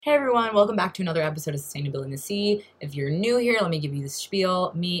Hey everyone, welcome back to another episode of Sustainability in the Sea. If you're new here, let me give you the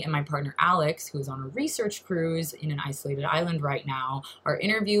spiel. Me and my partner Alex, who is on a research cruise in an isolated island right now, are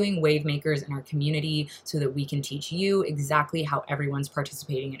interviewing wave makers in our community so that we can teach you exactly how everyone's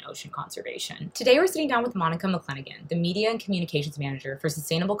participating in ocean conservation. Today we're sitting down with Monica McClenaghan, the Media and Communications Manager for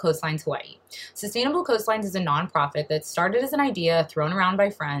Sustainable Coastlines Hawaii. Sustainable Coastlines is a nonprofit that started as an idea thrown around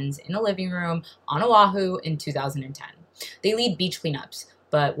by friends in a living room on Oahu in 2010. They lead beach cleanups,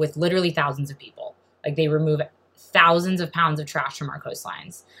 but with literally thousands of people. Like, they remove thousands of pounds of trash from our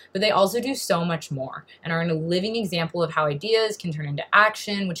coastlines. But they also do so much more and are a living example of how ideas can turn into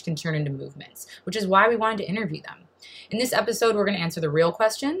action, which can turn into movements, which is why we wanted to interview them. In this episode, we're going to answer the real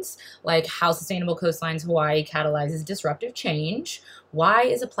questions, like how Sustainable Coastlines Hawaii catalyzes disruptive change, why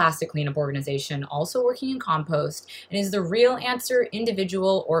is a plastic cleanup organization also working in compost, and is the real answer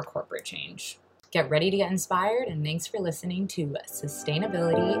individual or corporate change? Get ready to get inspired, and thanks for listening to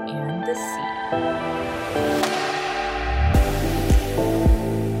Sustainability and the Sea.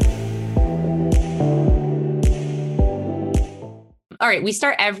 All right, we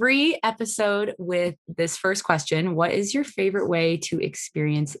start every episode with this first question. What is your favorite way to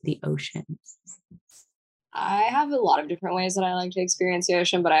experience the ocean? I have a lot of different ways that I like to experience the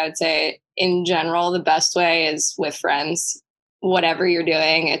ocean, but I would say in general, the best way is with friends. Whatever you're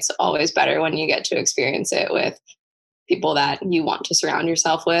doing, it's always better when you get to experience it with people that you want to surround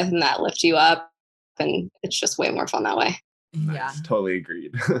yourself with and that lift you up. And it's just way more fun that way. Yeah, Nice. Totally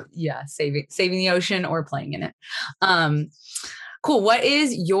agreed. Yeah, saving the ocean or playing in it. Cool. What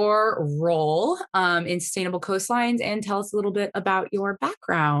is your role in Sustainable Coastlines? And tell us a little bit about your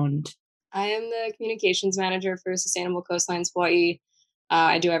background. I am the communications manager for Sustainable Coastlines Hawaii.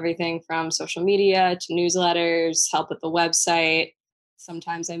 I do everything from social media to newsletters, help with the website.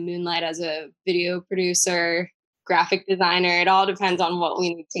 Sometimes I moonlight as a video producer, graphic designer. It all depends on what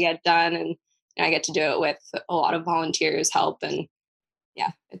we need to get done. And I get to do it with a lot of volunteers' help. And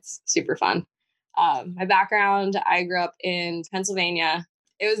yeah, it's super fun. My background, I grew up in Pennsylvania.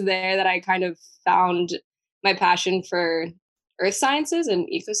 It was there that I kind of found my passion for earth sciences and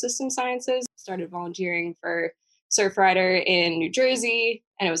ecosystem sciences. Started volunteering for Surfrider in New Jersey,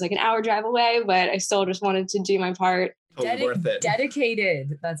 and it was like an hour drive away, but I still just wanted to do my part. Totally worth it.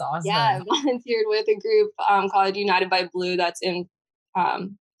 Dedicated. That's awesome. Yeah, I volunteered with a group called United by Blue that's in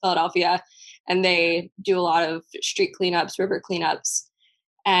Philadelphia, and they do a lot of street cleanups, river cleanups.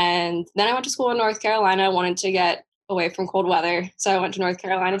 And then I went to school in North Carolina. I wanted to get away from cold weather, so I went to North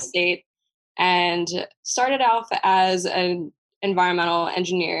Carolina State and started off as an environmental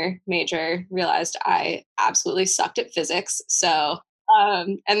engineer major, realized I absolutely sucked at physics. So,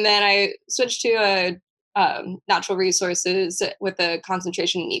 and then I switched to natural resources with a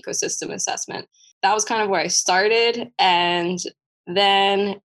concentration in ecosystem assessment. That was kind of where I started. And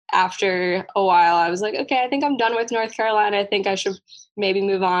then after a while, I was like, okay, I think I'm done with North Carolina. I think I should maybe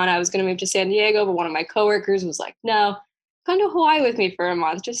move on. I was going to move to San Diego, but one of my coworkers was like, no, come to Hawaii with me for a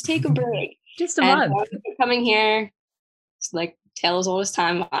month. Just take a break. Just a month. So coming here, it's like tale as old as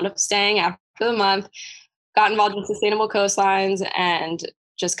time. Wound up staying after the month, got involved in Sustainable Coastlines, and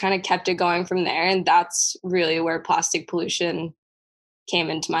just kind of kept it going from there. And that's really where plastic pollution came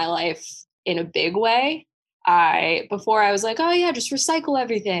into my life in a big way. Before I was like, oh yeah, just recycle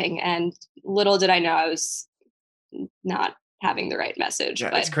everything. And little did I know I was not having the right message.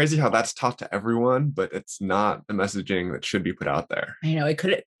 Yeah, but it's crazy how that's taught to everyone, but it's not the messaging that should be put out there. I know it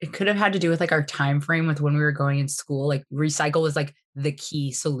could have had to do with like our time frame with when we were going in school. Like, recycle was like the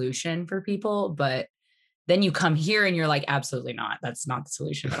key solution for people, but then you come here and you're like, absolutely not. That's not the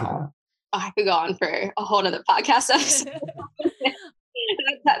solution at all. I could go on for a whole nother podcast episode.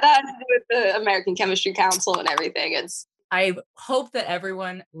 that has to do with the American Chemistry Council and everything. I hope that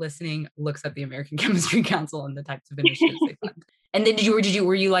everyone listening looks at the American Chemistry Council and the types of initiatives they fund. And then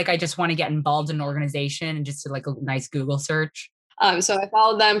were you like, I just want to get involved in an organization, and just did like a nice Google search? So I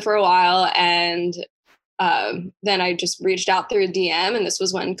followed them for a while, and then I just reached out through a DM, and this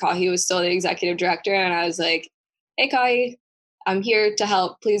was when Kahi was still the executive director. And I was like, hey, Kahi, I'm here to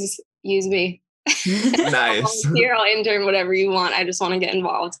help. Please use me. Nice. Here, I'll intern, whatever you want. I just want to get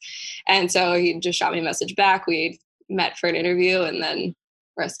involved. And so he just shot me a message back. We met for an interview, and then the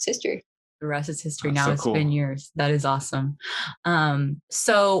rest is history. The rest is history. That's now so it's cool. been years. That is awesome.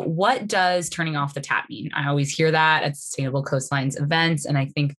 So what does turning off the tap mean? I always hear that at Sustainable Coastlines events, and I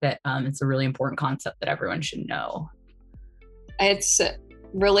think that it's a really important concept that everyone should know. It's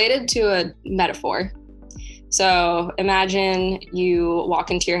related to a metaphor. So imagine you walk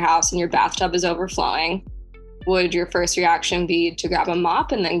into your house and your bathtub is overflowing. Would your first reaction be to grab a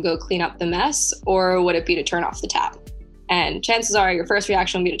mop and then go clean up the mess? Or would it be to turn off the tap? And chances are your first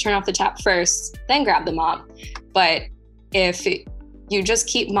reaction will be to turn off the tap first, then grab the mop. But if you just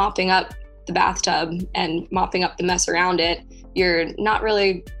keep mopping up the bathtub and mopping up the mess around it, you're not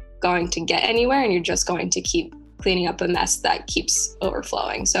really going to get anywhere, and you're just going to keep cleaning up a mess that keeps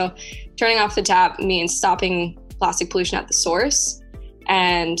overflowing. So turning off the tap means stopping plastic pollution at the source.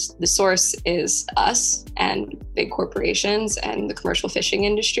 And the source is us and big corporations and the commercial fishing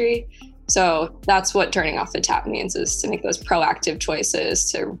industry. So that's what turning off the tap means, is to make those proactive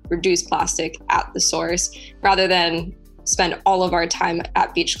choices to reduce plastic at the source, rather than spend all of our time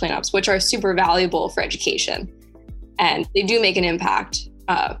at beach cleanups, which are super valuable for education. And they do make an impact.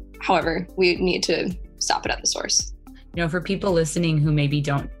 However, we need to stop it at the source. You know, for people listening who maybe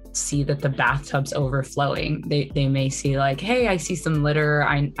don't see that the bathtub's overflowing, they may see like, hey, I see some litter.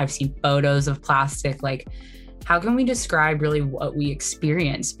 I've seen photos of plastic. Like, how can we describe really what we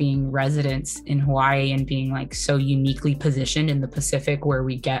experience being residents in Hawaii and being like so uniquely positioned in the Pacific, where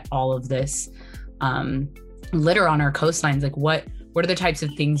we get all of this litter on our coastlines? Like, what are the types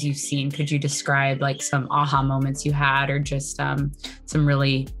of things you've seen? Could you describe like some aha moments you had, or just some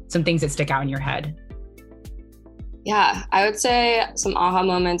things that stick out in your head? Yeah, I would say some aha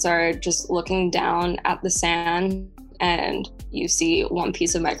moments are just looking down at the sand and you see one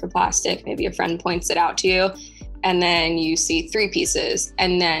piece of microplastic, maybe a friend points it out to you, and then you see 3 pieces,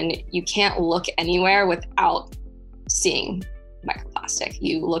 and then you can't look anywhere without seeing microplastic.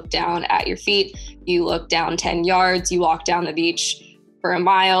 You look down at your feet, you look down 10 yards, you walk down the beach for a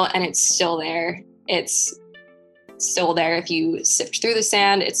mile, and it's still there. It's still there if you sift through the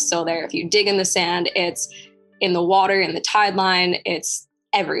sand. It's still there if you dig in the sand. It's in the water, in the tide line. It's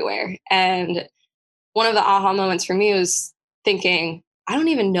everywhere. And one of the aha moments for me was thinking, I don't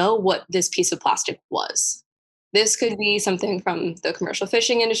even know what this piece of plastic was. This could be something from the commercial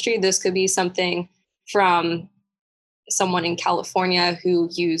fishing industry. This could be something from someone in California who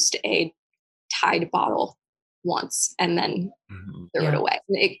used a Tide bottle once and then threw it away.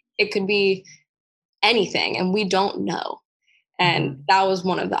 It could be anything, and we don't know. And that was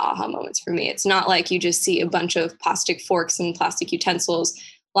one of the aha moments for me. It's not like you just see a bunch of plastic forks and plastic utensils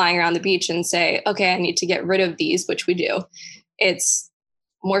lying around the beach and say, okay, I need to get rid of these, which we do. It's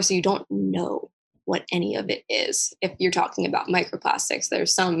more so you don't know what any of it is. If you're talking about microplastics,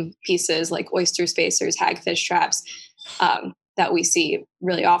 there's some pieces like oyster spacers, hagfish traps, that we see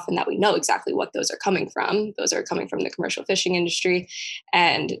really often that we know exactly what those are coming from. Those are coming from the commercial fishing industry.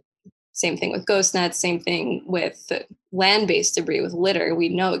 And same thing with ghost nets, same thing with land-based debris, with litter. We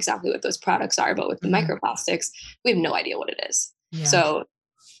know exactly what those products are, but with the microplastics, we have no idea what it is. Yeah. So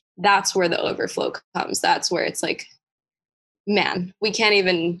that's where the overflow comes. That's where it's like, man, we can't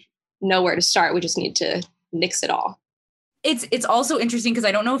even know where to start. We just need to mix it all. It's also interesting because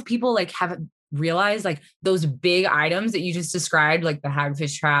I don't know if people like haven't realized like those big items that you just described, like the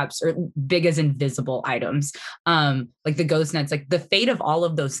hagfish traps, or big as invisible items, like the ghost nets, like the fate of all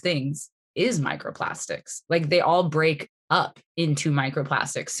of those things is microplastics. Like they all break up into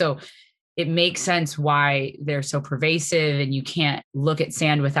microplastics. So it makes sense why they're so pervasive, and you can't look at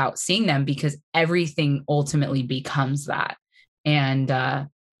sand without seeing them, because everything ultimately becomes that. And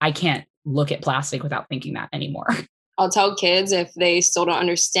I can't look at plastic without thinking that anymore. I'll tell kids, if they still don't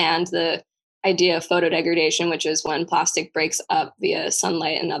understand the idea of photodegradation, which is when plastic breaks up via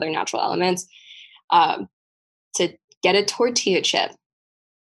sunlight and other natural elements, to get a tortilla chip,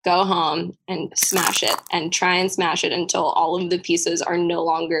 go home and smash it, and try and smash it until all of the pieces are no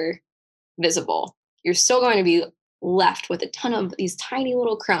longer visible. You're still going to be left with a ton of these tiny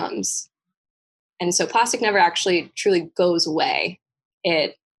little crumbs. And so plastic never actually truly goes away.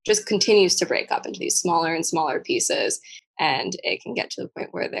 It just continues to break up into these smaller and smaller pieces. And it can get to the point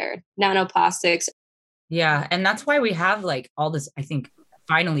where they're nanoplastics. Yeah. And that's why we have like all this, I think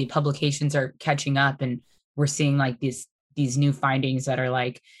finally publications are catching up, and we're seeing like these new findings that are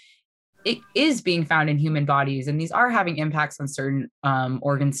like, it is being found in human bodies, and these are having impacts on certain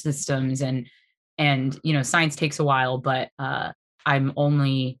organ systems, and you know, science takes a while, but I'm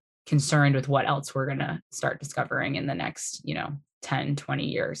only concerned with what else we're going to start discovering in the next, 10, 20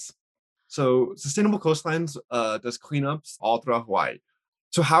 years. So Sustainable Coastlines does cleanups all throughout Hawaii.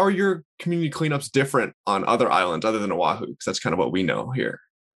 So how are your community cleanups different on other islands other than Oahu? Because that's kind of what we know here.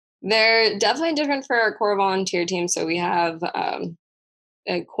 They're definitely different for our core volunteer team. So we have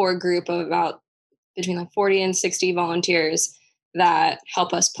a core group of about between like 40 and 60 volunteers that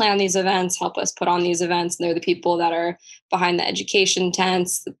help us plan these events, help us put on these events. And they're the people that are behind the education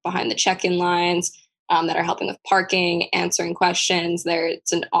tents, behind the check-in lines, that are helping with parking, answering questions.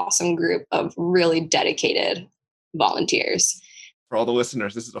 It's an awesome group of really dedicated volunteers. For all the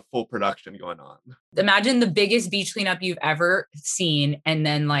listeners, this is a full production going on. Imagine the biggest beach cleanup you've ever seen, and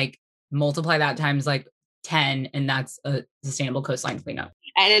then like multiply that times like 10, and that's a sustainable coastline cleanup.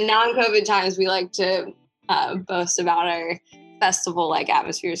 And in non-COVID times, we like to boast about our festival-like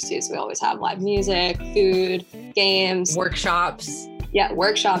atmospheres too. So we always have live music, food, games, workshops. Yeah,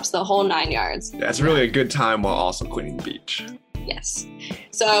 workshops, the whole 9 yards. Yeah, it's really a good time while also cleaning the beach. Yes.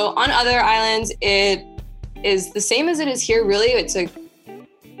 So on other islands, it is the same as it is here. Really, it's a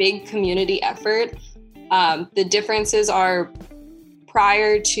big community effort. The differences are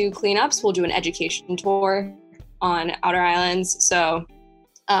prior to cleanups, we'll do an education tour on outer islands. So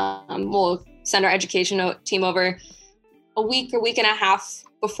we'll send our education team over a week or week and a half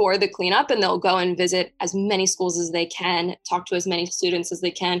before the cleanup, and they'll go and visit as many schools as they can, talk to as many students as they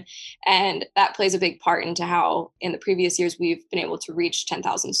can. And that plays a big part into how in the previous years we've been able to reach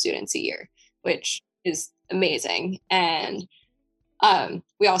 10,000 students a year, which is amazing. And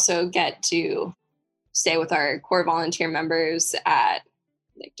we also get to stay with our core volunteer members at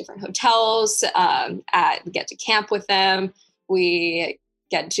like different hotels, get to camp with them. We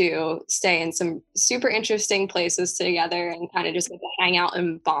get to stay in some super interesting places together and kind of just get to hang out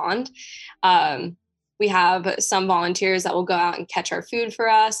and bond. We have some volunteers that will go out and catch our food for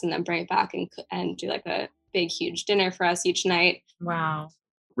us and then bring it back and do like a big, huge dinner for us each night. Wow.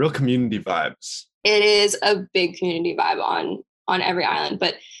 Real community vibes. It is a big community vibe on every island,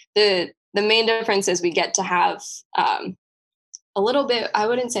 but the main difference is we get to have a little bit, I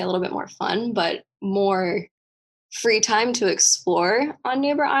wouldn't say a little bit more fun, but more free time to explore on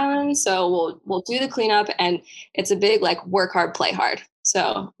neighbor islands. So we'll do the cleanup, and it's a big like work hard, play hard.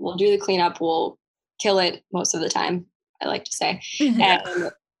 So we'll do the cleanup, we'll kill it most of the time, I like to say.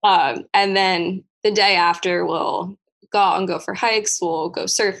 And then the day after we'll go out and go for hikes, we'll go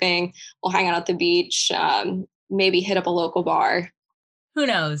surfing, we'll hang out at the beach, maybe hit up a local bar. Who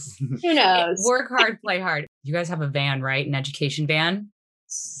knows? Who knows? Work hard, play hard. You guys have a van, right? An education van?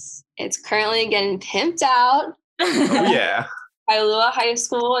 It's currently getting pimped out. Oh, yeah. Kailua High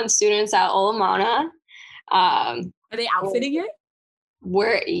School and students at Olamana. Are they outfitting it?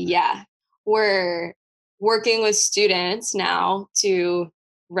 We're working with students now to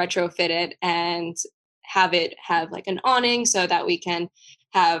retrofit it and have like an awning so that we can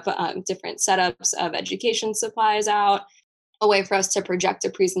have different setups of education supplies out, a way for us to project a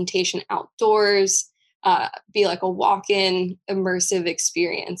presentation outdoors, be like a walk-in immersive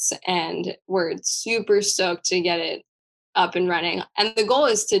experience. And we're super stoked to get it up and running. And the goal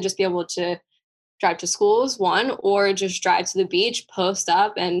is to just be able to drive to schools, or just drive to the beach, post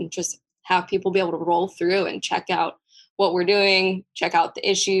up, and just have people be able to roll through and check out what we're doing, check out the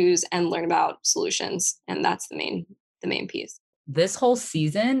issues, and learn about solutions. And that's the main piece. This whole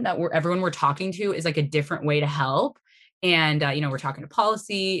season that everyone we're talking to is like a different way to help. And, we're talking to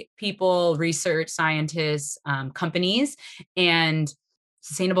policy people, research scientists, companies, and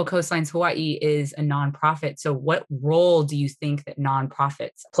Sustainable Coastlines Hawaii is a nonprofit. So what role do you think that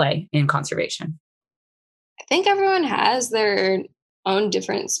nonprofits play in conservation? I think everyone has their own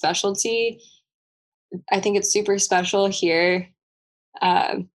different specialty. I think it's super special here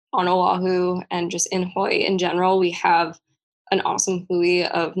on Oahu and just in Hawaii in general. We have an awesome hui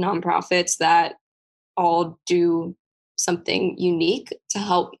of nonprofits that all do something unique to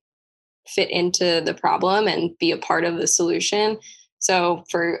help fit into the problem and be a part of the solution. So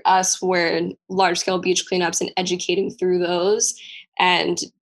for us, we're large scale beach cleanups and educating through those and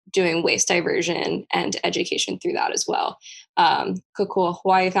doing waste diversion and education through that as well. Kokua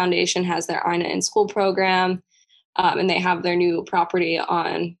Hawaii Foundation has their Aina in School program, and they have their new property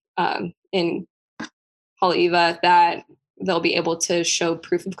in Haleiwa that they'll be able to show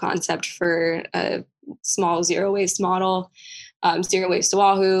proof of concept for a small zero waste model, Zero Waste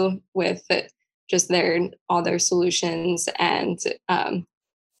Oahu, with just all their solutions and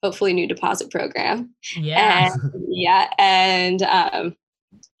hopefully new deposit program. Yeah. And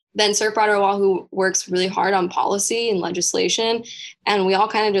then Surfrider Oahu works really hard on policy and legislation, and we all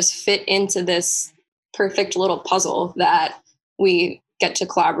kind of just fit into this perfect little puzzle that we get to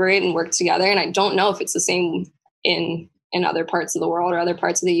collaborate and work together. And I don't know if it's the same in other parts of the world or other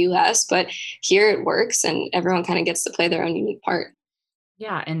parts of the US, but here it works and everyone kind of gets to play their own unique part.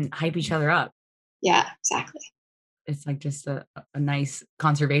 Yeah. And hype each other up. Yeah, exactly. It's like just a nice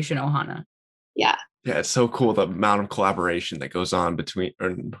conservation ohana. Yeah. Yeah, it's so cool the amount of collaboration that goes on between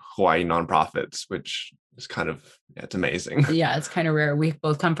Hawaii nonprofits, which is kind of, it's amazing. Yeah, it's kind of rare. We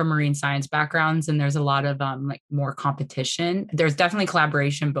both come from marine science backgrounds, and there's a lot of like more competition. There's definitely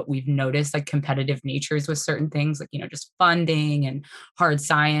collaboration, but we've noticed like competitive natures with certain things, like, just funding and hard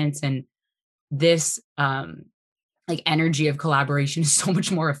science. And this like energy of collaboration is so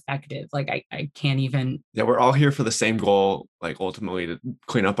much more effective. Like I can't even. Yeah, we're all here for the same goal, like ultimately to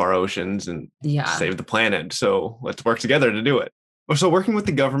clean up our oceans and save the planet. So let's work together to do it. So working with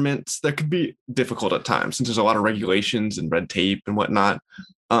the government, that could be difficult at times since there's a lot of regulations and red tape and whatnot.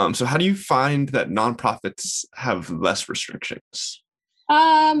 So how do you find that nonprofits have less restrictions?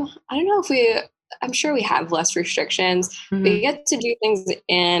 I don't know if I'm sure we have less restrictions. Mm-hmm. We get to do things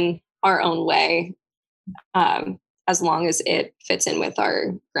in our own way, as long as it fits in with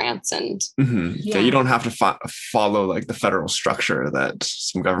our grants and. Mm-hmm. Yeah, you don't have to follow like the federal structure that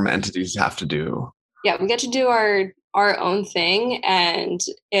some government entities have to do. Yeah, we get to do our own thing, and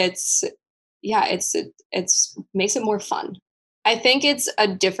it's makes it more fun. I think it's a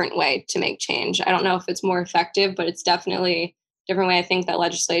different way to make change. I don't know if it's more effective, but it's definitely a different way. I think that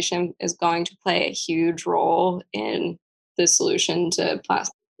legislation is going to play a huge role in the solution to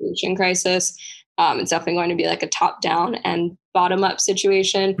plastic pollution crisis. It's definitely going to be like a top down and bottom up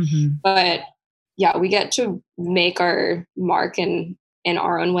situation. Mm-hmm. But yeah, we get to make our mark in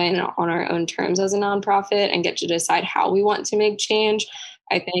our own way and on our own terms as a nonprofit and get to decide how we want to make change.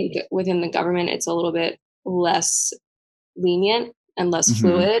 I think within the government, it's a little bit less lenient and less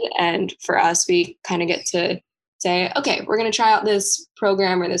fluid. And for us, we kind of get to say, okay, we're going to try out this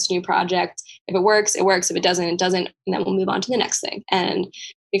program or this new project. If it works, it works. If it doesn't, it doesn't. And then we'll move on to the next thing. And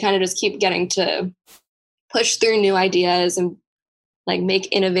we kind of just keep getting to push through new ideas and like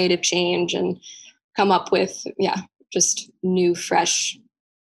make innovative change and come up with, just new, fresh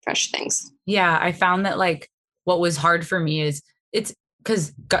things. Yeah. I found that like what was hard for me is it's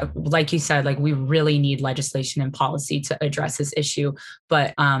because like you said, like we really need legislation and policy to address this issue.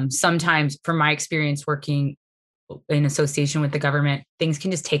 But sometimes from my experience working in association with the government, things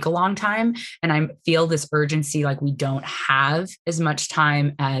can just take a long time. And I feel this urgency, like we don't have as much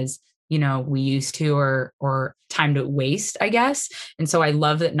time as, we used to or time to waste, I guess. And so I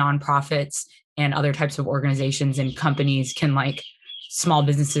love that nonprofits and other types of organizations and companies can like small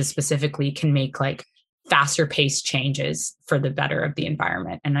businesses specifically can make like faster paced changes for the better of the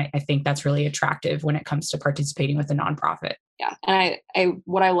environment. And I think that's really attractive when it comes to participating with a nonprofit. Yeah. And I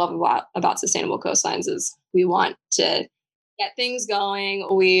what I love about Sustainable Coastlines is we want to get things going.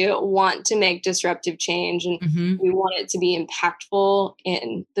 We want to make disruptive change and we want it to be impactful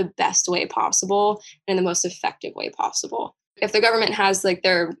in the best way possible and in the most effective way possible. If the government has like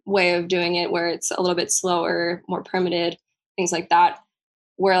their way of doing it where it's a little bit slower, more permitted, things like that,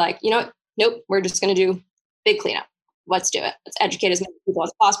 we're like, nope, we're just going to do big cleanup. Let's do it. Let's educate as many people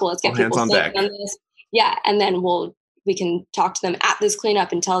as possible. Let's get people thinking on this. Yeah. And then we can talk to them at this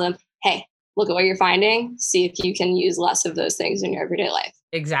cleanup and tell them, hey, look at what you're finding. See if you can use less of those things in your everyday life.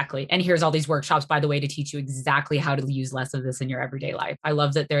 Exactly. And here's all these workshops, by the way, to teach you exactly how to use less of this in your everyday life. I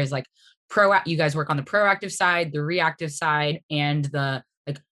love that there's like you guys work on the proactive side, the reactive side, and the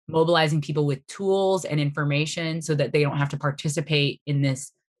like mobilizing people with tools and information so that they don't have to participate in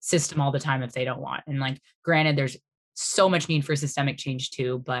this system all the time if they don't want. And like, granted, there's so much need for systemic change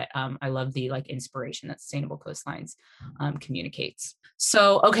too, but I love the like inspiration that Sustainable Coastlines communicates.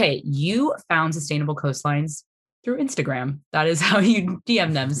 So, okay, you found Sustainable Coastlines through Instagram. That is how you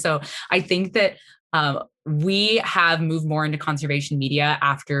DM them. So I think that we have moved more into conservation media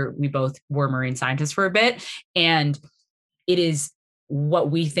after we both were marine scientists for a bit. And it is what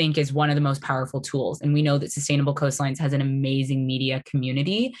we think is one of the most powerful tools. And we know that Sustainable Coastlines has an amazing media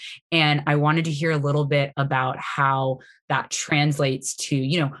community. And I wanted to hear a little bit about how that translates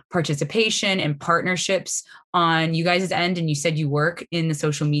to, participation and partnerships on you guys' end. And you said you work in the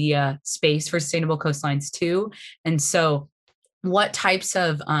social media space for Sustainable Coastlines too. And so what types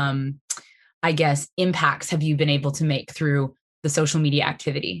of, impacts have you been able to make through the social media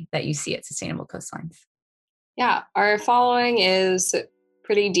activity that you see at Sustainable Coastlines? Yeah, our following is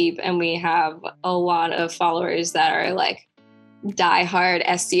pretty deep, and we have a lot of followers that are like diehard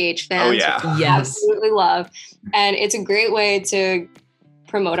SCH fans. Oh, yeah. Which we absolutely love. And it's a great way to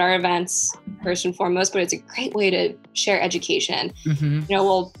promote our events, first and foremost, but it's a great way to share education.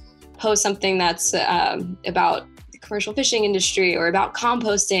 We'll post something that's about the commercial fishing industry or about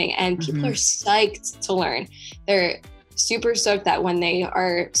composting, and people are psyched to learn. They're super stoked that when they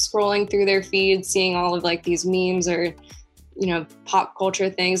are scrolling through their feeds, seeing all of like these memes or, pop culture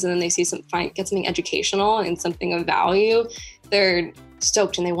things, and then they see get something educational and something of value, they're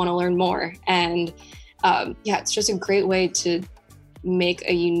stoked and they want to learn more. And it's just a great way to make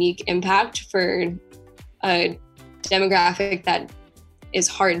a unique impact for a demographic that is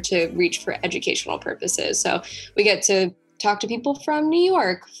hard to reach for educational purposes. So we get to talk to people from New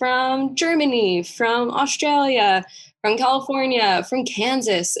York, from Germany, from Australia, from California, from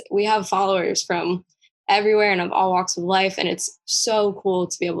Kansas. We have followers from everywhere and of all walks of life. And it's so cool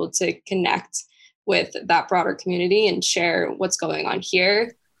to be able to connect with that broader community and share what's going on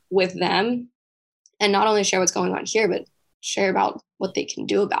here with them. And not only share what's going on here, but share about what they can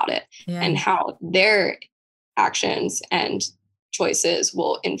do about it and how their actions and choices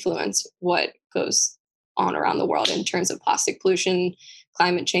will influence what goes on around the world in terms of plastic pollution,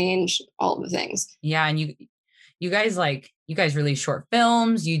 climate change, all of the things. Yeah. And you guys release short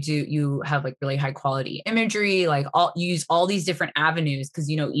films, you have like really high quality imagery, like you use all these different avenues because,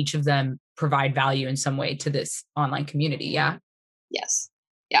 you know, each of them provide value in some way to this online community. Yeah. Yes.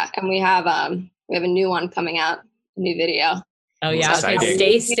 Yeah. And we have a new one coming out, a new video. Oh yeah.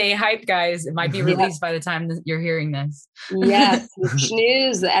 Okay. Stay hyped, guys. It might be released by the time that you're hearing this. Yes.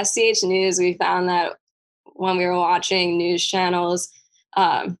 News, the SCH News. We found that when we were watching news channels,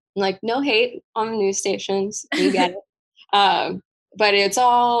 like no hate on the news stations. We get it. But it's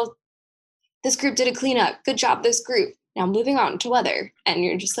all, this group did a cleanup. Good job, this group. Now moving on to weather. And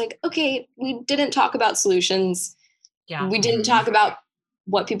you're just like, okay, we didn't talk about solutions. Yeah. We didn't talk about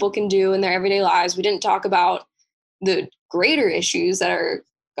what people can do in their everyday lives. We didn't talk about the greater issues that are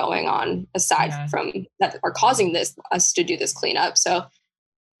going on aside from that are causing us to do this cleanup. So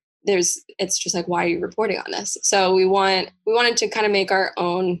it's just like, why are you reporting on this? So we wanted to kind of make our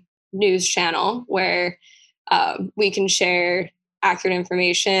own news channel where we can share accurate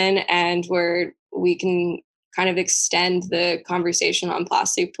information and where we can kind of extend the conversation on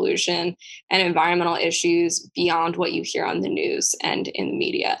plastic pollution and environmental issues beyond what you hear on the news and in the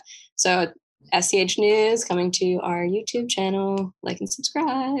media. So SCH News coming to our YouTube channel, like and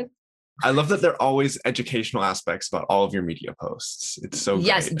subscribe. I love that there are always educational aspects about all of your media posts. It's so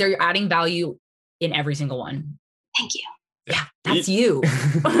yes, great. They're adding value in every single one. Thank you. Yeah, that's you.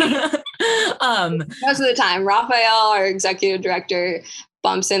 Most of the time, Raphael, our executive director,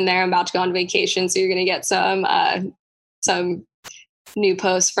 bumps in there. I'm about to go on vacation, so you're going to get some new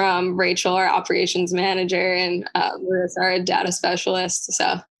posts from Rachel, our operations manager, and Marissa, our data specialist.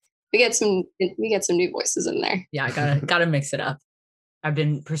 So we get some new voices in there. Yeah, I gotta mix it up. I've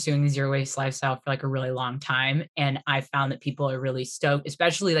been pursuing the zero waste lifestyle for like a really long time. And I found that people are really stoked,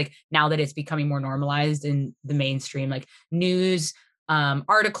 especially like now that it's becoming more normalized in the mainstream, like news,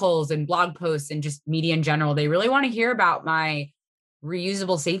 articles and blog posts and just media in general. They really want to hear about my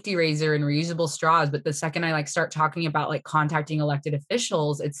reusable safety razor and reusable straws. But the second I like start talking about like contacting elected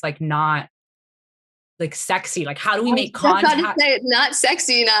officials, it's like not like sexy. Like, how do we make contact? It's not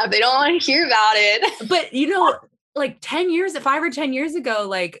sexy enough. They don't want to hear about it. But you know, like 5 or 10 years ago,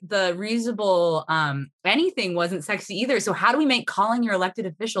 like the reusable anything wasn't sexy either. So how do we make calling your elected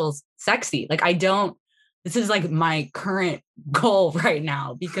officials sexy? Like, this is like my current goal right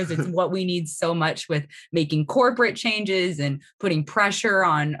now, because it's what we need so much with making corporate changes and putting pressure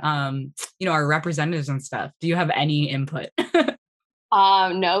on, our representatives and stuff. Do you have any input?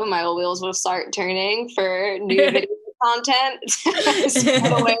 No, but my wheels will start turning for new video content.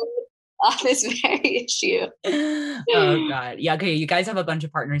 On this very issue. Oh God. Yeah. Okay. You guys have a bunch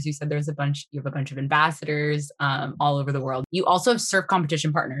of partners. You said you have a bunch of ambassadors all over the world. You also have surf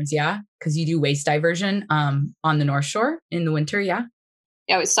competition partners. Yeah. Cause you do waste diversion on the North Shore in the winter. Yeah.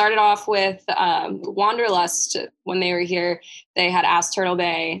 Yeah. We started off with Wanderlust. When they were here, they had asked Turtle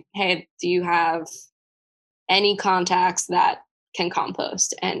Bay, hey, do you have any contacts that can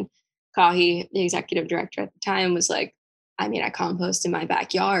compost? And Kahi, the executive director at the time, was like, I mean, I compost in my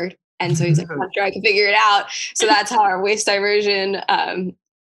backyard. And so he's like, I'm sure I can figure it out. So that's how our waste diversion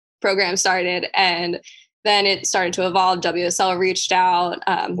program started. And then it started to evolve. WSL reached out.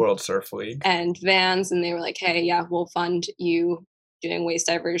 World Surf League. And Vans. And they were like, hey, yeah, we'll fund you doing waste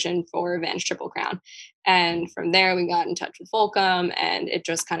diversion for Vans Triple Crown. And from there, we got in touch with Volcom. And it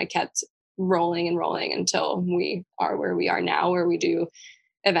just kind of kept rolling and rolling until we are where we are now, where we do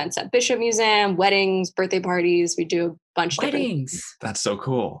events at Bishop Museum, weddings, birthday parties. We do a bunch of weddings. That's so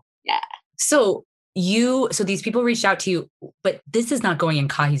cool. Yeah. So these people reached out to you, but this is not going in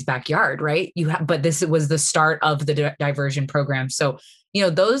Kahi's backyard, right? But this was the start of the diversion program. So,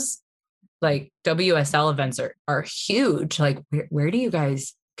 those like WSL events are huge. Like, where do you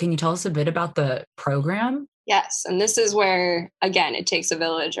guys, can you tell us a bit about the program? Yes. And this is where, again, it takes a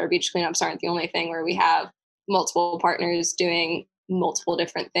village. Our beach cleanups aren't the only thing where we have multiple partners doing multiple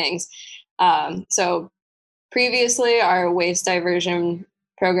different things. So previously our waste diversion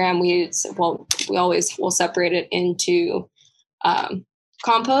program, we always will separate it into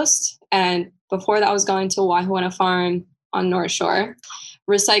compost. And before that was going to Waihuana Farm on North Shore.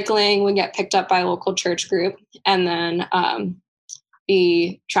 Recycling would get picked up by a local church group. And then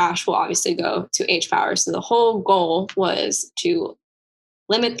the trash will obviously go to H Power. So the whole goal was to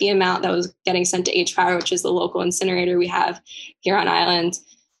limit the amount that was getting sent to H-Power, which is the local incinerator we have here on island,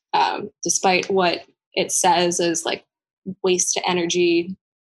 despite what it says is like waste to energy.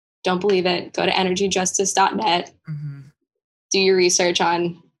 Don't believe it. Go to energyjustice.net. Mm-hmm. Do your research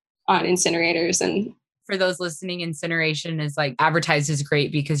on incinerators. And for those listening, incineration is like advertised as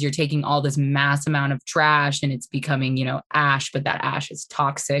great because you're taking all this mass amount of trash and it's becoming, ash, but that ash is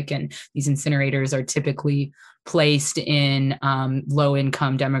toxic. And these incinerators are typically placed in low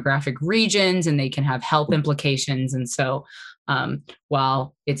income demographic regions, and they can have health implications. And so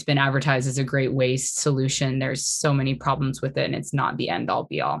while it's been advertised as a great waste solution, there's so many problems with it, and it's not the end all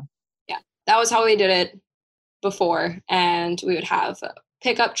be all. Yeah, that was how we did it before. And we would have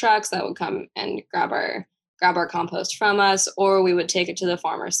pickup trucks that would come and grab our compost from us, or we would take it to the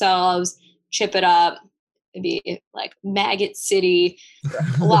farm ourselves, chip it up. It'd be like Maggot City.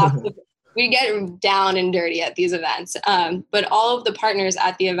 We get down and dirty at these events. But all of the partners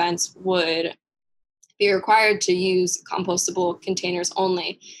at the events would be required to use compostable containers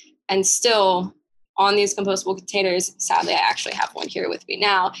only. And still on these compostable containers, sadly, I actually have one here with me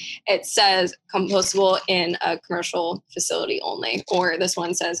now, it says compostable in a commercial facility only, or this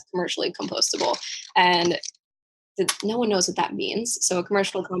one says commercially compostable. And no one knows what that means. So a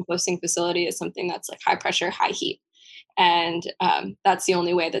commercial composting facility is something that's like high pressure, high heat. And that's the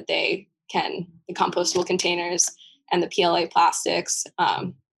only way that the compostable containers and the PLA plastics,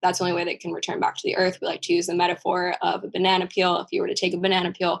 that's the only way they can return back to the earth. We like to use the metaphor of a banana peel. If you were to take a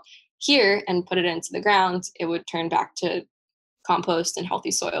banana peel here and put it into the ground, it would turn back to compost and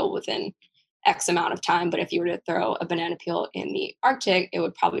healthy soil within X amount of time. But if you were to throw a banana peel in the Arctic, it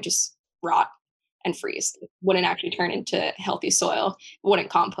would probably just rot and freeze. It wouldn't actually turn into healthy soil. It wouldn't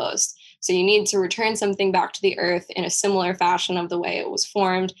compost. So you need to return something back to the earth in a similar fashion of the way it was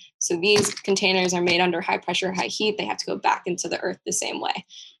formed. So these containers are made under high pressure, high heat. They have to go back into the earth the same way.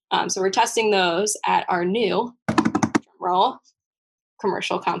 So we're testing those at our new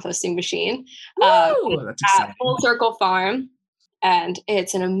commercial composting machine at Full Circle Farm. And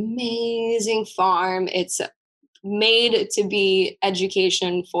it's an amazing farm. It's made to be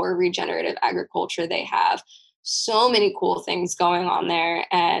education for regenerative agriculture. They have so many cool things going on there.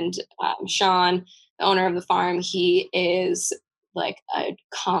 And Sean, the owner of the farm, he is like a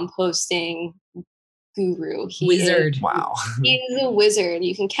composting guru. Wizard. Wow. He's a wizard.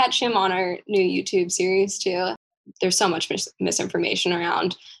 You can catch him on our new YouTube series too. There's so much misinformation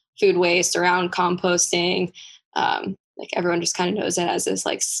around food waste, around composting. Like everyone just kind of knows it as this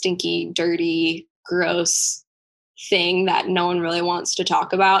like stinky, dirty, gross thing that no one really wants to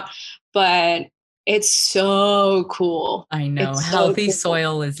talk about. But it's so cool. I know. Healthy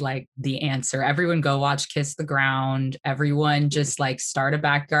soil is like the answer. Everyone go watch Kiss the Ground. Everyone just like start a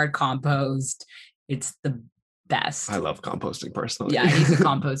backyard compost. It's the best. I love composting personally. Yeah, he's a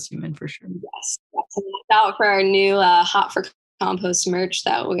compost human for sure. Yes. So look out for our new Hot for Compost merch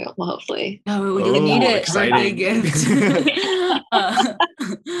that we will hopefully. Oh, we need it. Exciting.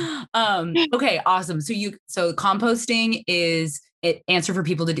 Okay, awesome. So composting is an answer for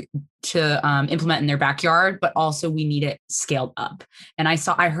people to implement in their backyard, but also we need it scaled up. And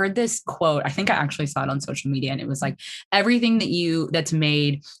I heard this quote, I think I actually saw it on social media, and it was like, everything that's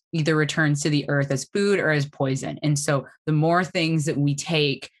made either returns to the earth as food or as poison. And so the more things that we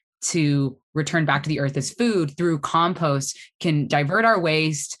take to return back to the earth as food through compost can divert our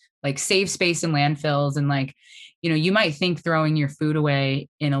waste, like save space in landfills. And like, you might think throwing your food away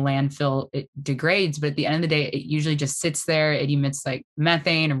in a landfill, it degrades, but at the end of the day, it usually just sits there. It emits like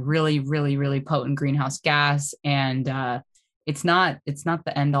methane, a really, really, really potent greenhouse gas. And it's not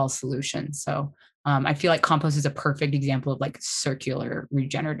the end all solution. So I feel like compost is a perfect example of like circular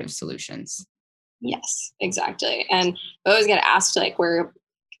regenerative solutions. Yes, exactly. And I always get asked, like, we're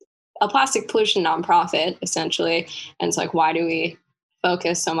a plastic pollution nonprofit, essentially. And it's like, why do we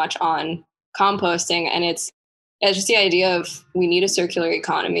focus so much on composting? And it's just the idea of we need a circular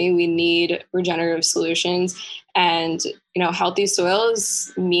economy. We need regenerative solutions. And, healthy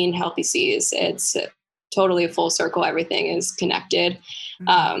soils mean healthy seas. It's totally a full circle. Everything is connected.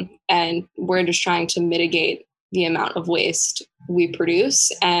 Mm-hmm. And we're just trying to mitigate the amount of waste we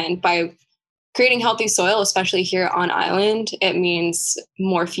produce. And by creating healthy soil, especially here on island, it means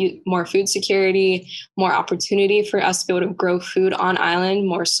more food security, more opportunity for us to be able to grow food on island,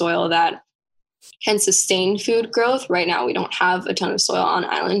 more soil that can sustain food growth. Right now, we don't have a ton of soil on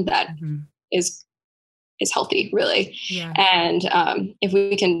island that mm-hmm. is healthy, really. Yeah. And if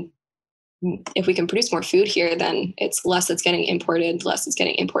we can produce more food here, then it's less that's getting imported,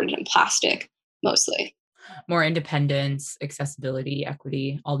 in plastic, mostly. More independence, accessibility,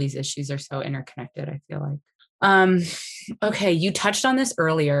 equity, all these issues are so interconnected, I feel like. Okay, you touched on this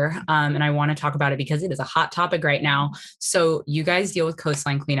earlier, and I want to talk about it because it is a hot topic right now. So you guys deal with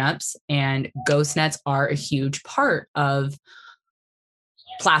coastline cleanups, and ghost nets are a huge part of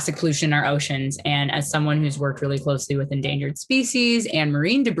plastic pollution in our oceans. And as someone who's worked really closely with endangered species and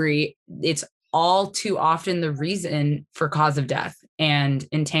marine debris, it's all too often the reason for cause of death, and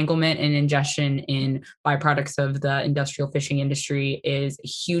entanglement and ingestion in byproducts of the industrial fishing industry is a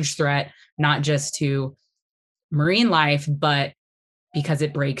huge threat, not just to marine life, but because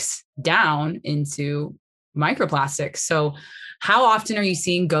it breaks down into microplastics. So how often are you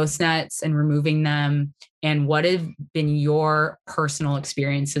seeing ghost nets and removing them? And what have been your personal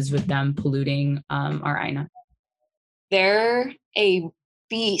experiences with them polluting our Aina? They're a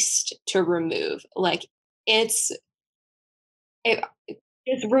beast to remove. Like just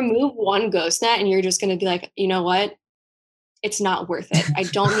remove one ghost net and you're just going to be like, you know what? It's not worth it. I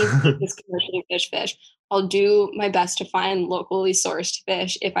don't need to eat this commercially fish. I'll do my best to find locally sourced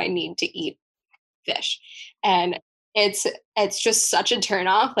fish if I need to eat fish. And it's just such a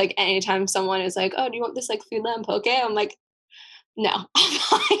turnoff. Like anytime someone is like, oh, do you want this like food lamb poke? I'm like, no, I'm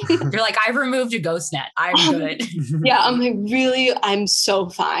fine. You're like, I've removed a ghost net. I'm good. Yeah, I'm like, really, I'm so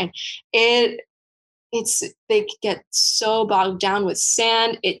fine. They get so bogged down with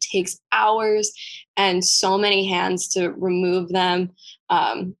sand. It takes hours and so many hands to remove them.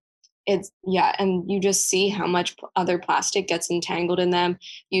 And you just see how much other plastic gets entangled in them.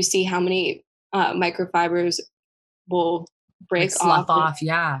 You see how many microfibers will break off.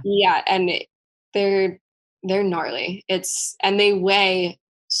 Yeah. Yeah. And they're gnarly. And they weigh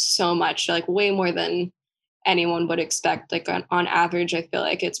so much, like way more than anyone would expect. Like on average, I feel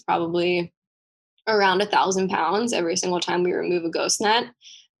like it's probably around 1,000 pounds every single time we remove a ghost net.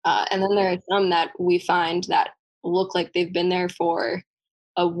 And then there are some that we find that look like they've been there for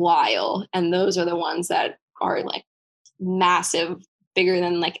a while. And those are the ones that are like massive, bigger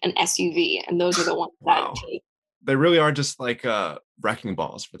than like an SUV. And those are the ones that take. They really are just like wrecking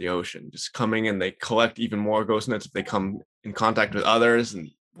balls for the ocean, just coming and they collect even more ghost nets if they come in contact with others, and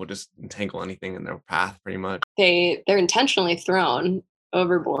will just entangle anything in their path pretty much. They're intentionally thrown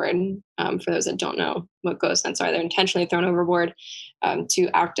overboard. For those that don't know what ghost nets are, they're intentionally thrown overboard to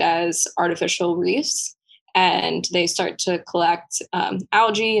act as artificial reefs, and they start to collect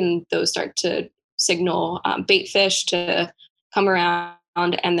algae, and those start to signal bait fish to come around.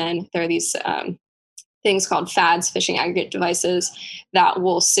 And then there are these things called FADs, fishing aggregate devices, that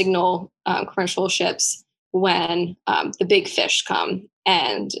will signal commercial ships when the big fish come.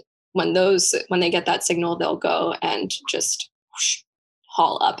 And when they get that signal, they'll go and just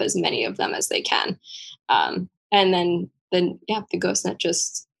haul up as many of them as they can. And then the ghost net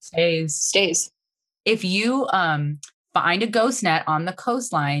just stays. If you find a ghost net on the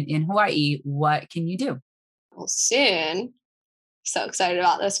coastline in Hawaii, what can you do? Well, soon, so excited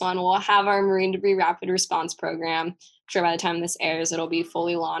about this one, we'll have our Marine Debris Rapid Response Program. I'm sure by the time this airs, it'll be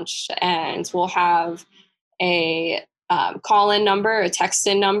fully launched, and we'll have a call-in number, a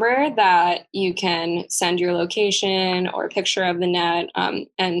text-in number that you can send your location or a picture of the net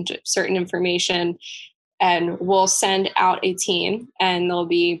and certain information, and we'll send out a team, and there'll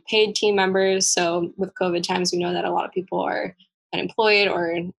be paid team members. So with COVID times, we know that a lot of people are unemployed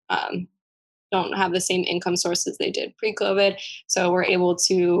or don't have the same income sources they did pre-COVID. So we're able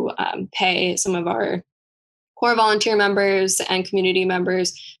to pay some of our core volunteer members and community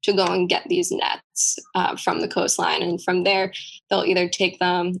members to go and get these nets from the coastline. And from there, they'll either take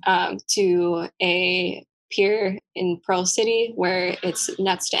them to a pier in Pearl City where it's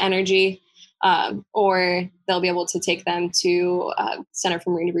Nets to Energy, or they'll be able to take them to Center for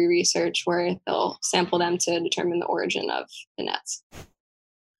Marine Debris Research, where they'll sample them to determine the origin of the nets.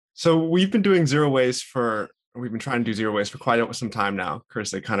 So we've been trying to do zero waste for quite some time now.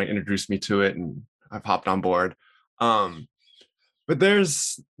 Chris, kind of introduced me to it, and I've hopped on board. But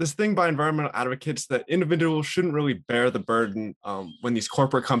there's this thing by environmental advocates that individuals shouldn't really bear the burden when these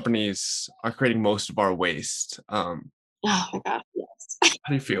corporate companies are creating most of our waste. Oh my God, yes. How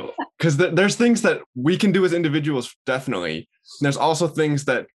do you feel? Because there's things that we can do as individuals, definitely. And there's also things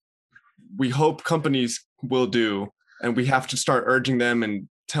that we hope companies will do, and we have to start urging them and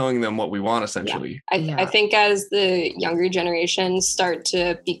telling them what we want, essentially. Yeah. I think as the younger generations start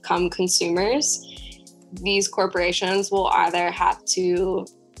to become consumers, these corporations will either have to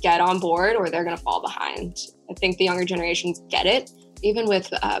get on board or they're going to fall behind. I think the younger generations get it. Even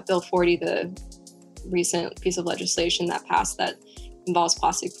with Bill 40, the recent piece of legislation that passed that involves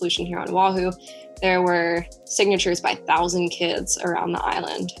plastic pollution here on Oahu, there were signatures by 1,000 kids around the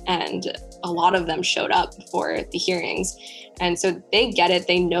island, and a lot of them showed up for the hearings. And so they get it.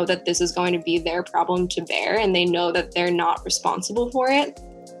 They know that this is going to be their problem to bear, and they know that they're not responsible for it.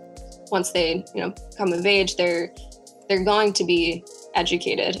 Once they, come of age, they're going to be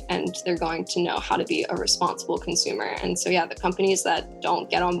educated and they're going to know how to be a responsible consumer. And so, the companies that don't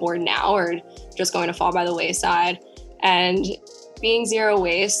get on board now are just going to fall by the wayside. And being zero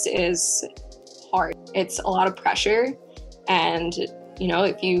waste is hard. It's a lot of pressure. And,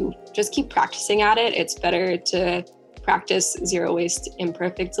 if you just keep practicing at it, it's better to practice zero waste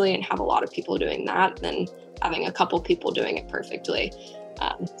imperfectly and have a lot of people doing that than having a couple people doing it perfectly.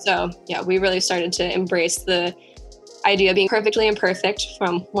 We really started to embrace the idea of being perfectly imperfect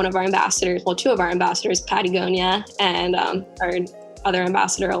from one of our ambassadors, two of our ambassadors, Patagonia, and our other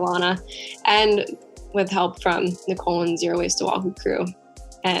ambassador, Alana, and with help from Nicole and Zero Waste Oahu crew.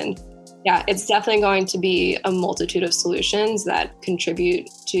 And it's definitely going to be a multitude of solutions that contribute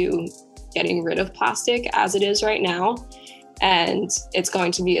to getting rid of plastic as it is right now. And it's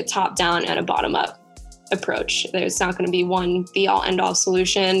going to be a top-down and a bottom-up approach. There's not going to be one be-all, end-all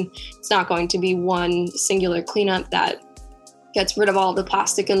solution. It's not going to be one singular cleanup that gets rid of all the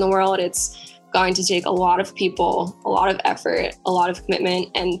plastic in the world. It's going to take a lot of people, a lot of effort, a lot of commitment,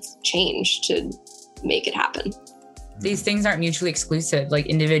 and change to make it happen. These things aren't mutually exclusive. Like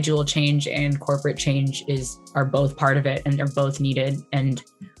individual change and corporate change are both part of it, and they're both needed. And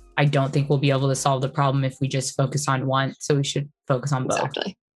I don't think we'll be able to solve the problem if we just focus on one. So we should focus on both.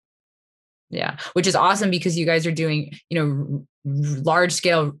 Exactly. Yeah, which is awesome because you guys are doing, large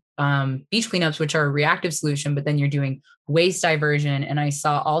scale beach cleanups, which are a reactive solution, but then you're doing waste diversion. And I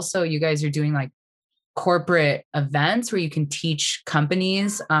saw also you guys are doing like corporate events where you can teach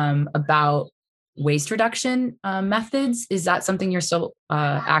companies about waste reduction methods. Is that something you're still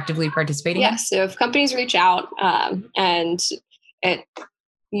actively participating in? Yes. So if companies reach out and it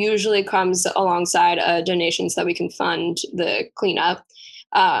usually comes alongside a donation so that we can fund the cleanup,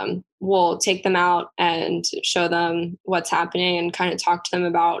 we'll take them out and show them what's happening and kind of talk to them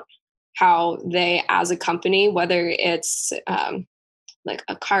about how they, as a company, whether it's like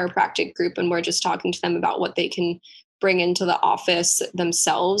a chiropractic group, and we're just talking to them about what they can bring into the office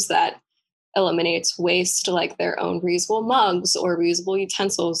themselves that eliminates waste, like their own reusable mugs or reusable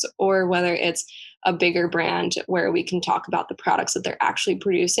utensils, or whether it's a bigger brand where we can talk about the products that they're actually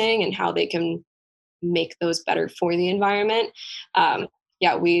producing and how they can make those better for the environment.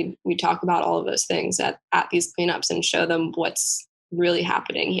 We talk about all of those things at these cleanups and show them what's really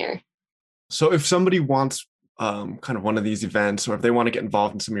happening here. So if somebody wants kind of one of these events, or if they want to get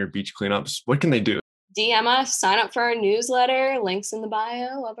involved in some of your beach cleanups, what can they do? DM us, sign up for our newsletter, links in the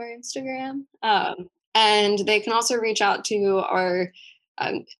bio of our Instagram. And they can also reach out to our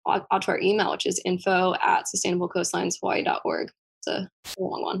email, which is info@sustainablecoastlineshawaii.org. It's a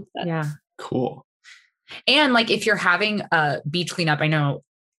long one. Yeah. Cool. And like if you're having a beach cleanup, I know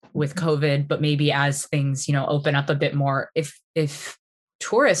with COVID, but maybe as things, open up a bit more, if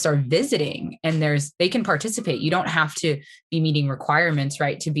tourists are visiting and they can participate. You don't have to be meeting requirements,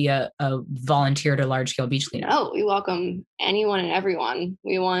 right, to be a volunteer to large scale beach cleanup. Oh, we welcome anyone and everyone.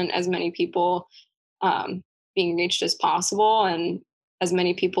 We want as many people being reached as possible and as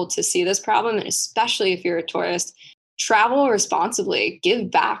many people to see this problem. And especially if you're a tourist, travel responsibly, give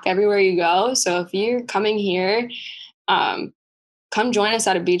back everywhere you go. So if you're coming here, come join us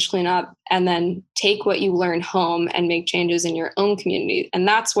at a beach cleanup and then take what you learn home and make changes in your own community. And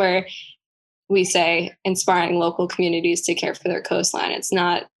that's where we say inspiring local communities to care for their coastline. It's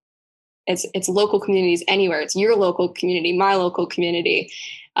local communities anywhere. It's your local community, my local community.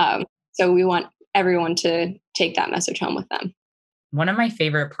 So we want everyone to take that message home with them. One of my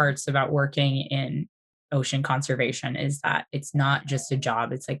favorite parts about working in ocean conservation is that it's not just a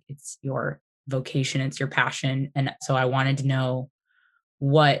job. It's like, it's your vocation, it's your passion. And so I wanted to know,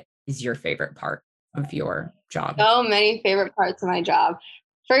 what is your favorite part of your job? So many favorite parts of my job.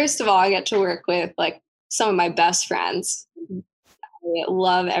 First of all, I get to work with like some of my best friends. I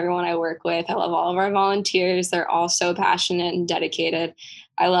love everyone I work with. I love all of our volunteers. They're all so passionate and dedicated.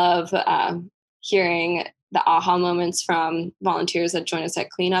 I love hearing the aha moments from volunteers that join us at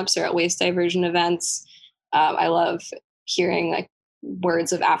cleanups or at waste diversion events. I love hearing like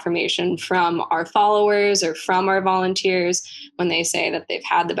words of affirmation from our followers or from our volunteers when they say that they've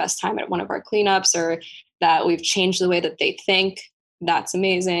had the best time at one of our cleanups or that we've changed the way that they think. That's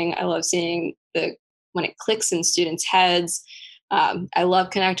amazing. I love seeing when it clicks in students' heads. I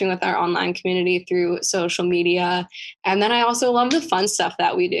love connecting with our online community through social media. And then I also love the fun stuff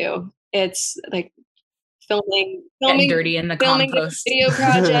that we do. It's like getting dirty in the compost, video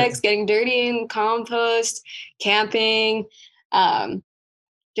projects, getting dirty in compost, camping,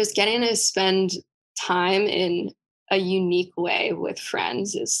 just getting to spend time in a unique way with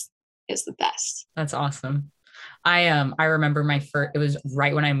friends is the best. That's awesome. I remember it was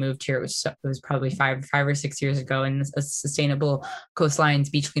right when I moved here. It was probably five or 6 years ago. And a sustainable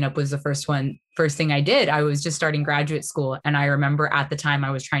coastlines beach cleanup was the first thing I did. I was just starting graduate school. And I remember at the time I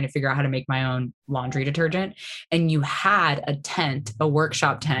was trying to figure out how to make my own laundry detergent. And you had a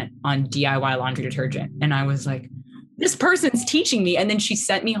workshop tent on DIY laundry detergent. And I was like, this person's teaching me. And then she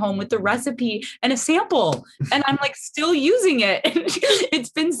sent me home with the recipe and a sample. And I'm like still using it.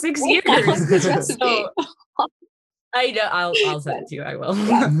 It's been 6 years. So, I know. I'll send it to you. I will.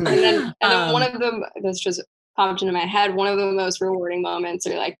 Yeah. And then one of them that's just popped into my head. One of the most rewarding moments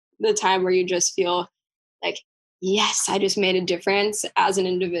are like the time where you just feel like, yes, I just made a difference as an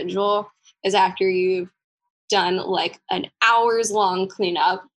individual, is after you've done like an hours long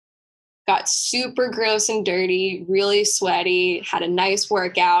cleanup, got super gross and dirty, really sweaty, had a nice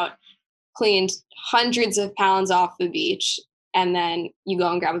workout, cleaned hundreds of pounds off the beach, and then you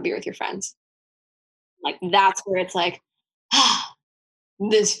go and grab a beer with your friends. Like that's where it's like,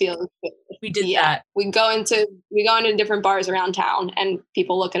 this feels good. We did that. We go into different bars around town and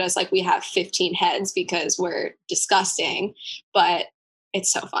people look at us like we have 15 heads because we're disgusting, but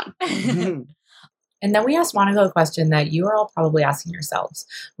it's so fun. And then we asked Monica a question that you are all probably asking yourselves.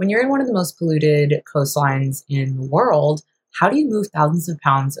 When you're in one of the most polluted coastlines in the world, how do you move thousands of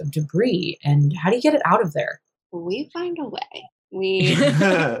pounds of debris and how do you get it out of there? We find a way.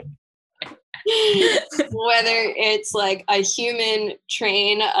 Whether it's like a human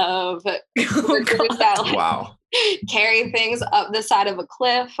train of workers that carry things up the side of a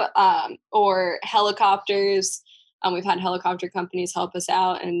cliff, or helicopters. We've had helicopter companies help us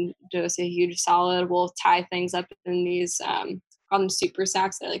out and do us a huge solid. We'll tie things up in these call them super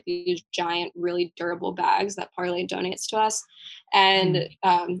sacks. They're like these giant, really durable bags that Parlay donates to us. And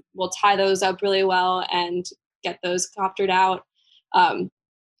we'll tie those up really well and get those coptered out.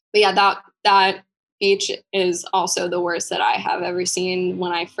 But yeah, that beach is also the worst that I have ever seen.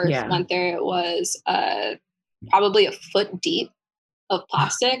 When I first went there, it was probably a foot deep of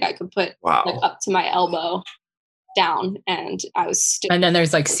plastic. I could put like up to my elbow down, and I was still. And then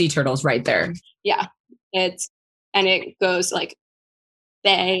there's like sea turtles right there. Yeah, it goes like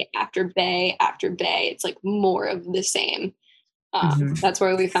bay after bay after bay. It's like more of the same. That's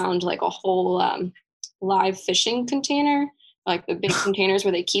where we found like a whole live fishing container. Like the big containers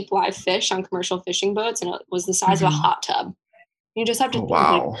where they keep live fish on commercial fishing boats, and it was the size of a hot tub. You just have to think,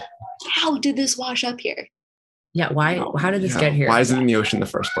 like, how did this wash up here? Yeah, why? How did this get here? Why is it in the ocean in the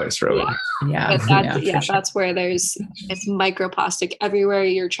first place, really? Yeah, that's where it's microplastic everywhere.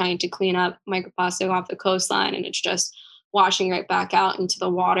 You're trying to clean up microplastic off the coastline, and it's just washing right back out into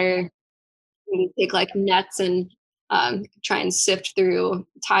the water. You take like nets and try and sift through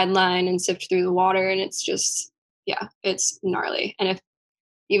tide line and sift through the water, and it's just. Yeah, it's gnarly. And if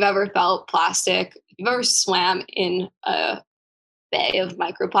you've ever felt plastic, if you've ever swam in a bay of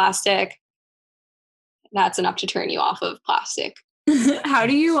microplastic, that's enough to turn you off of plastic. How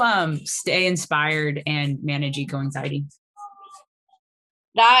do you stay inspired and manage eco-anxiety?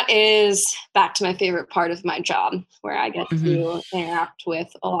 That is back to my favorite part of my job, where I get to interact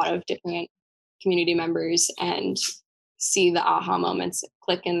with a lot of different community members and see the aha moments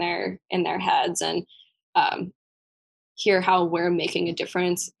click in their heads, and hear how we're making a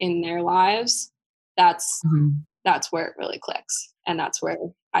difference in their lives. That's where it really clicks. And that's where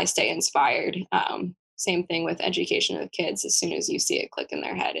I stay inspired. Same thing with education of kids. As soon as you see it click in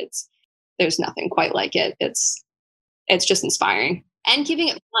their head, there's nothing quite like it. It's just inspiring and keeping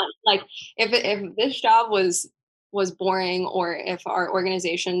it fun. Like if this job was boring, or if our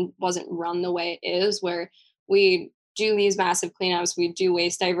organization wasn't run the way it is, where we do these massive cleanups, we do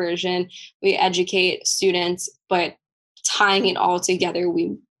waste diversion, we educate students, but tying it all together,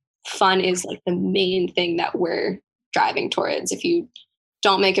 fun is like the main thing that we're driving towards. If you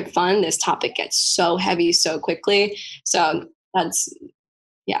don't make it fun, this topic gets so heavy so quickly. So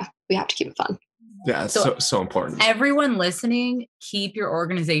we have to keep it fun. Yeah, it's so important. Everyone listening, keep your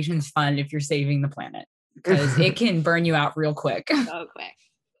organizations fun if you're saving the planet, because it can burn you out real quick. So quick.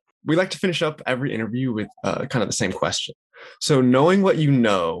 We like to finish up every interview with kind of the same question. So knowing what you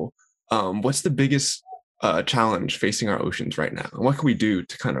know, what's the biggest challenge facing our oceans right now? And what can we do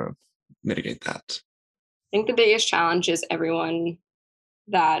to kind of mitigate that? I think the biggest challenge is everyone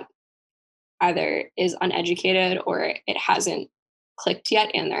that either is uneducated or it hasn't clicked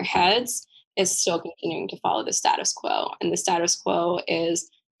yet in their heads is still continuing to follow the status quo. And the status quo is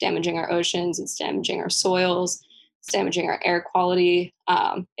damaging our oceans, it's damaging our soils, it's damaging our air quality.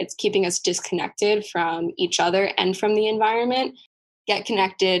 It's keeping us disconnected from each other and from the environment. Get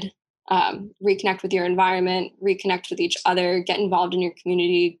connected, reconnect with your environment, reconnect with each other, get involved in your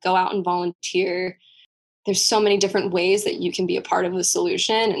community, go out and volunteer. There's so many different ways that you can be a part of the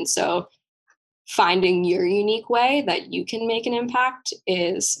solution. And so finding your unique way that you can make an impact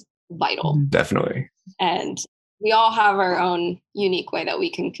is vital. Definitely. And we all have our own unique way that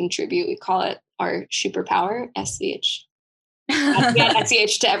we can contribute. We call it our superpower, SCH. Add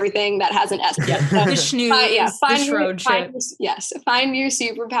SCH to everything that has an S yet. So, the snooze, find your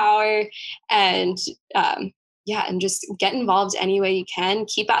superpower and and just get involved any way you can.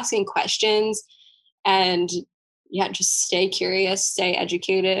 Keep asking questions and just stay curious, stay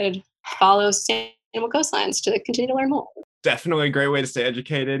educated, follow Sustainable Coastlines to continue to learn more. Definitely a great way to stay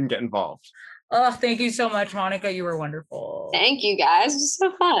educated and get involved. Oh, thank you so much, Monica. You were wonderful. Thank you, guys. It was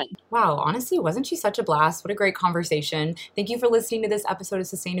so fun. Wow, honestly, wasn't she such a blast? What a great conversation. Thank you for listening to this episode of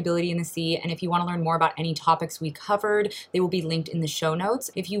Sustainability in the Sea. And if you want to learn more about any topics we covered, they will be linked in the show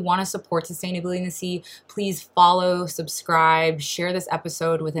notes. If you want to support Sustainability in the Sea, please follow, subscribe, share this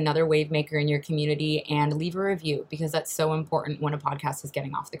episode with another wave maker in your community, and leave a review because that's so important when a podcast is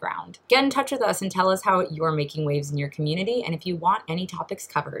getting off the ground. Get in touch with us and tell us how you're making waves in your community and if you want any topics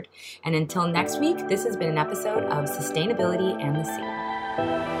covered. And until next week, this has been an episode of Sustainability and the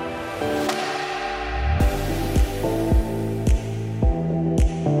Sea.